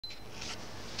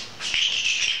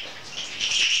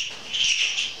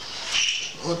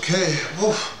Okay,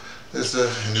 there's an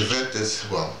event that's,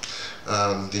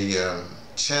 the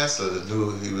Chancellor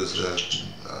knew he was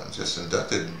just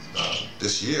inducted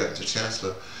this year, the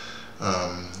Chancellor,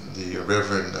 the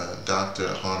Reverend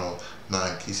Dr. Arnold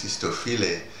Makhenkesi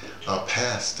Stofile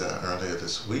passed earlier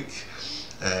this week.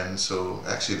 And so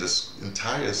actually this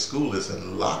entire school is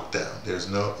in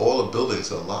lockdown. All the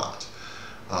buildings are locked.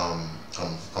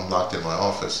 I'm locked in my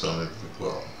office, so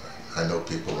I know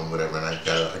people and whatever, and I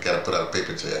gotta put out a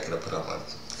paper today. It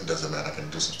doesn't matter, I can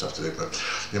do some stuff today, but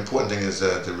the important thing is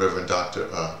that the Reverend Dr.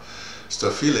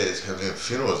 Stofile is having a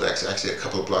funeral. It's actually a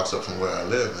couple of blocks up from where I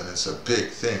live, and it's a big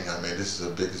thing. I mean, this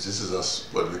is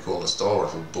what we call a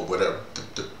stalworth, but whatever,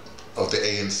 of the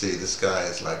ANC. This guy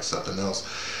is like something else.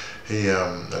 He,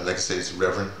 like I say, he's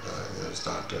Reverend, he's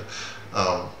Doctor,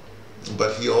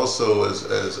 but he also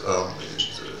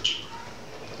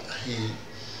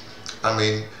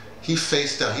he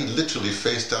faced down, he literally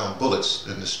faced down bullets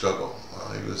in the struggle.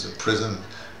 He was in prison,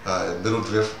 Middle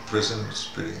Drift prison. It's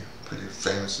pretty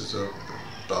famous. It's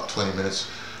about 20 minutes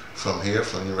from here,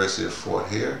 from the University of Fort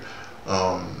here.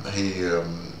 He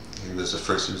was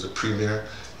he was a premier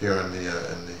here in the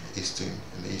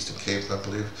Eastern Cape, I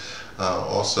believe.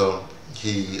 Also,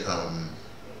 he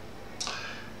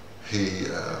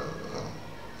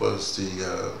was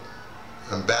the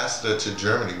ambassador to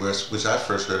Germany, which I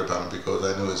first heard about him because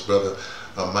I knew his brother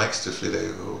Mike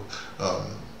Stofile,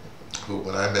 who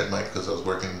when I met Mike, because I was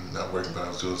not working, but I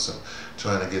was doing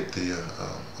trying to get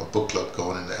a book club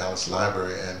going in the Alice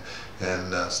Library,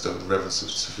 and Reverend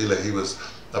Stofile, he was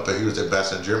the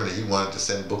ambassador in Germany. He wanted to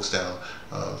send books down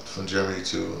from Germany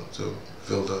to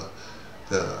build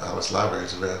the Alice Library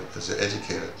as an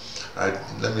educator.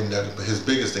 His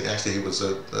biggest thing, actually, he was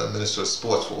a minister of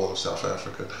sports for all of South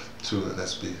Africa too, and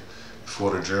that's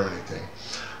before the Germany thing.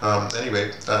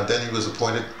 Anyway, then he was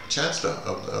appointed Chancellor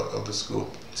of the school.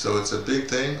 So it's a big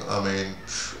thing. I mean,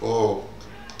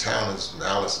 town is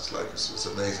Alice. It's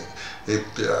amazing.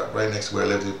 Right next to where I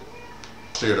live, they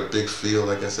cleared a big field.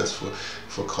 I guess that's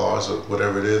for cars or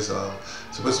whatever it is. So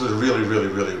this was a really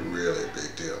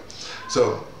big deal.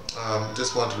 So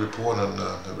just wanted to report on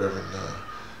the Reverend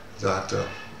Dr.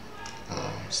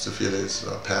 Stofile's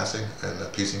passing,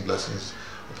 and peace and blessings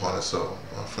upon us. So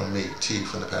from me, T,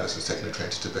 from the Patterson's taking the train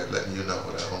to Tibet, letting you know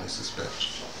what I only suspect.